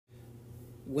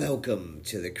Welcome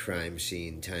to the Crime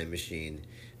Scene Time Machine.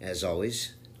 As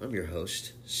always, I'm your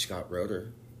host, Scott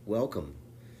Roeder. Welcome.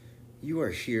 You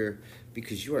are here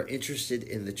because you are interested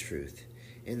in the truth.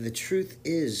 And the truth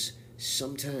is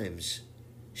sometimes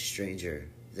stranger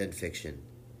than fiction.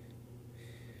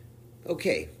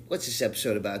 Okay, what's this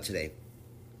episode about today?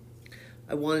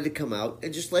 I wanted to come out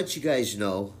and just let you guys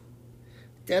know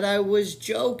that I was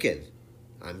joking.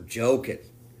 I'm joking.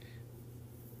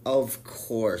 Of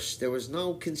course, there was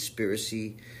no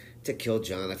conspiracy to kill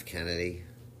John F. Kennedy.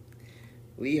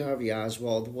 Lee Harvey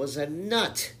Oswald was a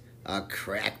nut, a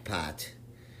crackpot,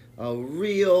 a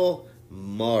real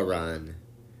moron.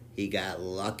 He got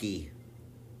lucky.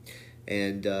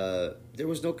 And there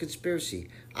was no conspiracy.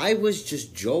 I was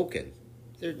just joking.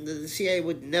 The CIA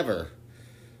would never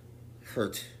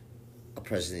hurt a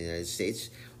president of the United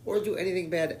States or do anything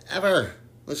bad ever.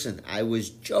 Listen, I was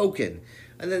joking.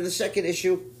 And then the second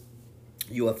issue,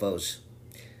 UFOs.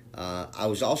 I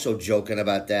was also joking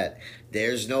about that.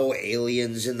 There's no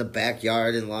aliens in the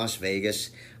backyard in Las Vegas.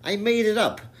 I made it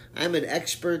up. I'm an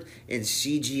expert in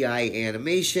CGI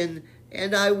animation,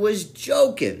 and I was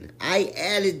joking. I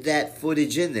added that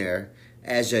footage in there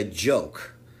as a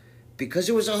joke because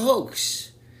it was a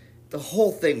hoax. The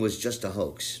whole thing was just a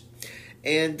hoax.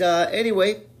 And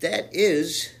anyway, that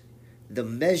is the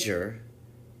measure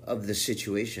of the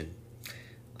situation.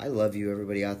 I love you,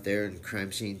 everybody out there in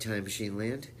Crime Scene Time Machine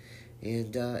Land.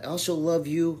 And I also love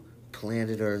you,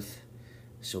 planet Earth.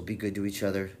 So be good to each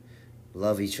other.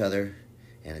 Love each other.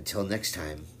 And until next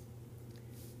time,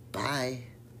 bye.